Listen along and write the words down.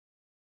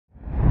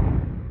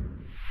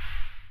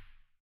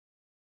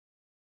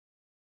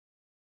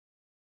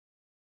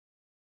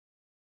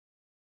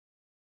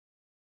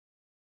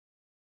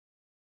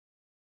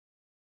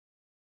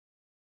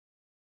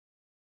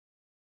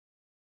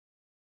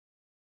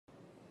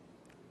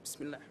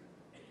Bismillah.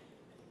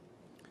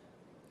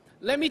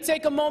 Let me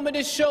take a moment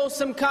to show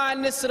some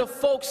kindness to the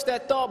folks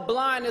that thought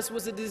blindness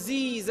was a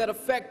disease that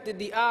affected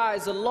the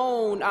eyes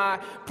alone. I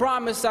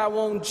promise I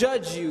won't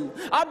judge you.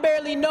 I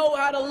barely know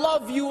how to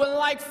love you, and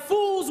like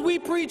fools we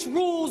preach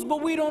rules,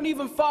 but we don't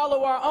even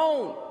follow our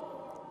own.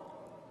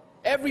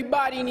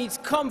 Everybody needs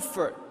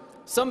comfort.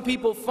 Some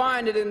people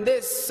find it in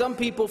this, some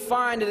people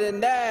find it in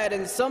that,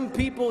 and some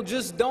people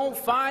just don't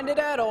find it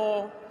at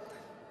all.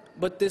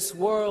 But this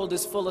world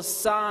is full of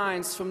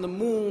signs, from the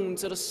moon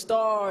to the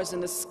stars in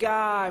the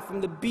sky,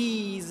 from the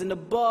bees and the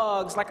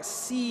bugs, like a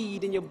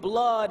seed in your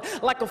blood,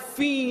 like a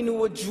fiend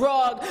or a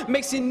drug,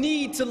 makes you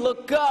need to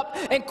look up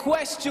and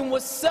question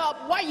what's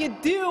up, why you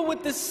deal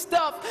with this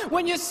stuff.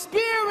 When your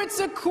spirits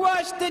are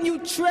crushed and you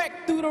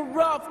trek through the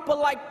rough, but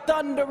like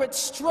thunder it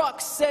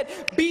struck, said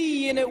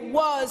be, and it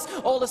was.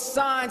 All the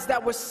signs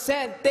that were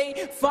sent,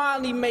 they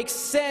finally make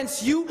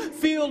sense. You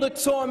feel the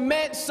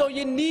torment, so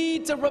you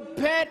need to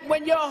repent.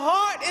 When your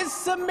heart is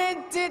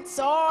cemented, it's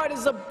hard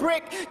as a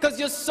brick, cause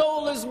your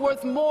soul is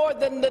worth more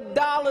than the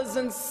dollars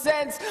and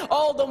cents.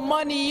 All the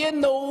money in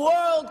the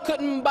world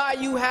couldn't buy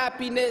you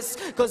happiness,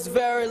 cause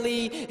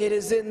verily it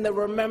is in the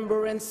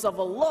remembrance of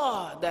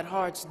Allah that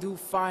hearts do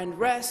find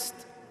rest.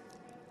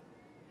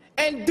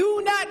 And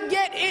do not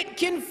get it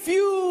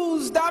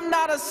confused. I'm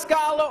not a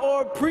scholar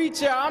or a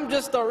preacher. I'm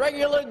just a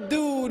regular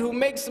dude who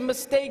makes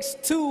mistakes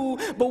too.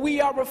 But we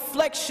are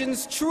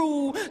reflections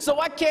true. So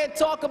I can't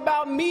talk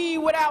about me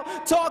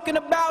without talking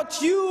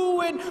about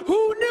you. And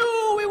who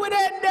knew we would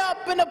end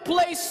up in a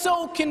place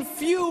so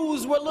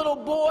confused, where little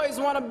boys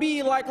want to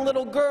be like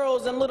little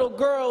girls and little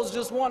girls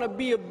just want to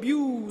be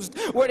abused,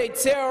 where they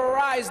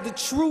terrorize the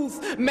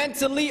truth,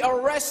 mentally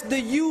arrest the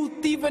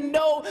youth, even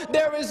though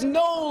there is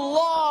no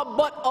law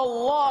but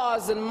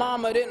Allah's, and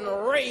mama didn't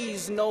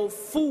raise no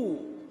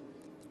fool.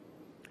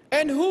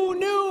 And who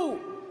knew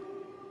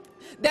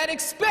that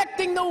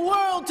expecting the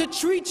world to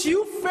treat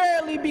you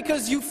fairly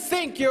because you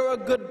think you're a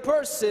good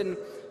person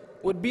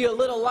would be a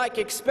little like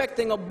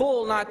expecting a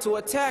bull not to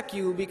attack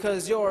you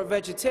because you're a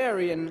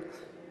vegetarian?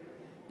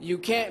 You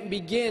can't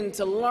begin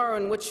to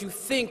learn what you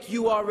think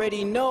you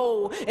already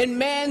know. In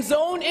man's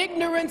own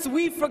ignorance,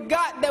 we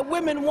forgot that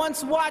women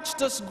once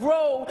watched us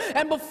grow.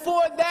 And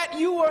before that,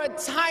 you were a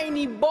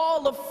tiny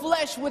ball of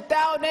flesh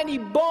without any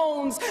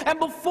bones. And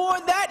before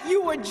that,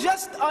 you were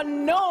just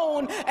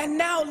unknown. And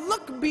now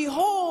look,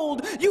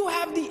 behold, you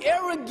have the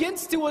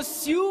arrogance to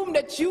assume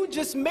that you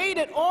just made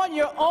it on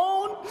your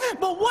own.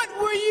 But what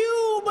were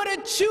you but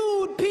a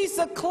chewed piece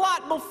of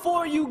clot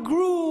before you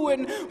grew?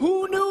 And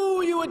who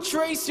knew you would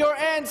trace your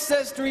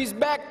ancestries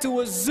back to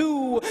a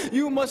zoo?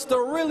 You must have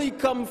really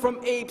come from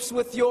apes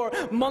with your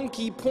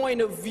monkey point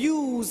of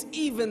views.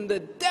 Even the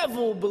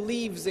devil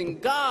believes in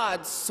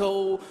God,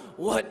 so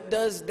what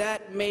does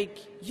that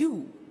make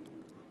you?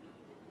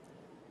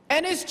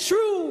 And it's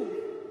true.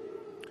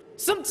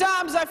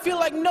 Sometimes I feel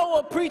like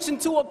Noah preaching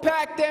to a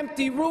packed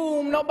empty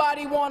room.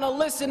 Nobody wanna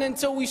listen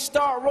until we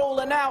start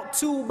rolling out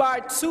 2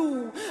 by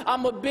 2.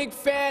 I'm a big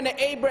fan of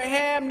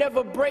Abraham,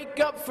 never break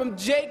up from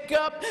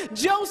Jacob.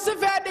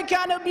 Joseph had the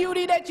kind of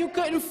beauty that you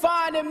couldn't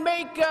find in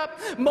makeup.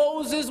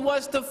 Moses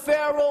was to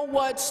Pharaoh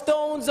what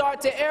stones are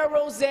to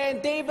arrows,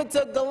 and David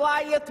to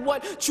Goliath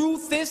what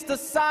truth is to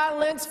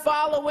silence.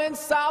 Following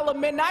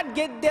Solomon, I'd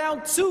get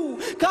down too.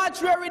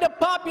 Contrary to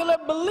popular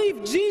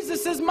belief,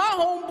 Jesus is my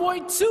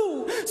homeboy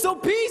too. So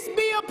peace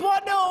be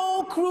upon the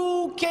whole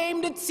crew.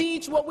 Came to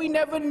teach what we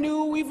never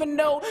knew, even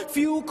though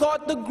few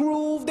caught the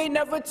groove. They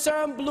never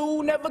turned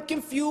blue, never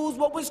confused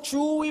what was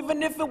true,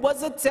 even if it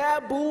was a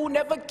taboo.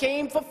 Never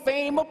came for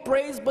fame or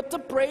praise, but to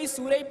praise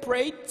who they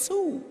prayed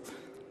to.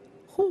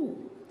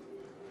 Who?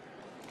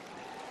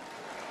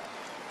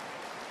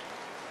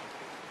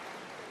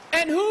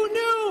 And who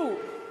knew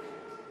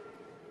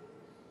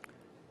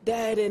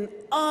that an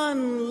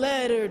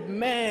unlettered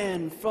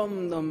man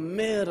from the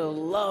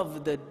middle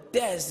of the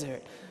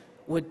desert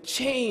would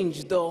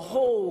change the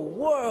whole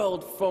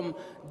world from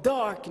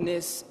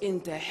darkness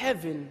into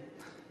heaven?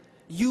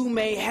 You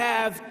may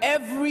have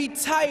every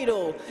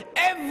title,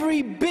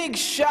 every big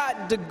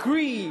shot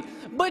degree,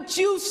 but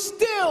you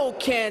still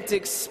can't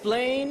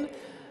explain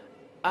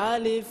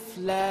Alif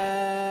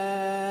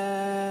Lam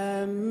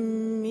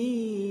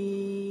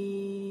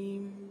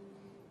Mim.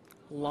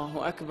 Allahu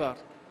Akbar.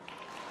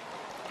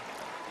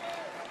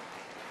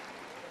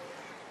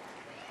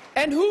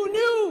 And who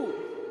knew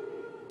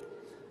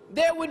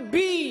there would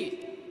be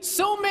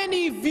so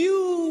many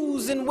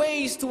views and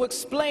ways to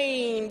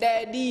explain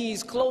that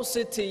he's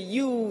closer to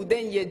you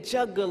than your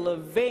jugular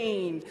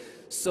vein?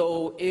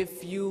 So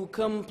if you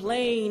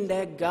complain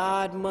that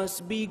God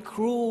must be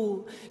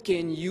cruel,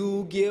 can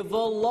you give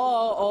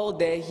Allah all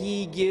that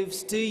He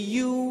gives to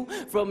you?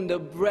 From the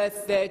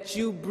breath that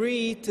you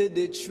breathe to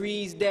the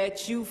trees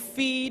that you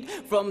feed,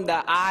 from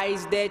the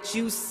eyes that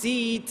you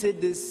see to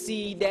the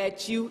seed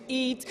that you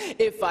eat.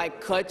 If I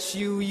cut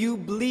you, you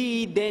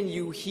bleed, then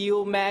you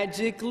heal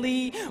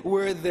magically.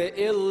 We're the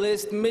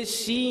illest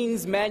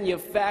machines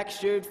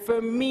manufactured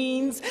for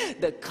means.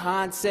 The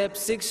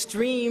concept's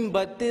extreme,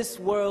 but this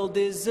world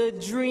is a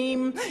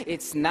dream.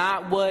 It's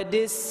not what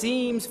it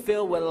seems,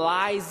 filled with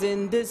lies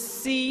and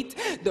deceit.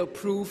 The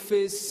proof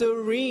is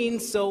serene,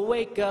 so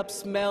wake up,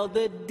 smell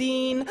the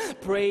dean.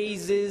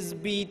 Praises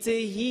be to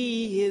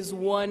He, His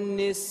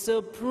oneness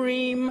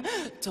supreme.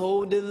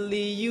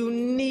 Totally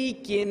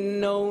unique, in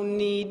no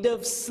need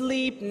of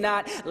sleep.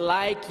 Not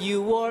like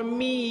you or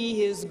me,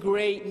 His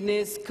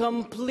greatness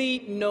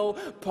complete. No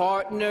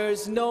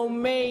partners, no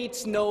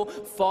mates, no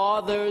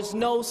fathers,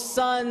 no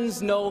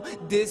sons, no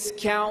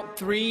discount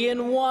 3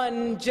 in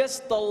 1.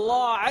 Just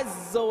Allah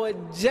Azza wa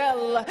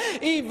Jal.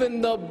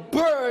 Even the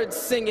birds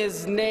sing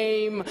His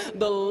name,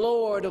 the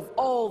Lord of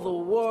all the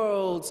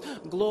worlds.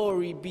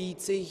 Glory be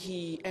to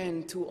He,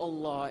 and to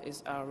Allah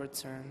is our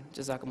return.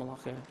 Jazakumullah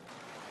khair.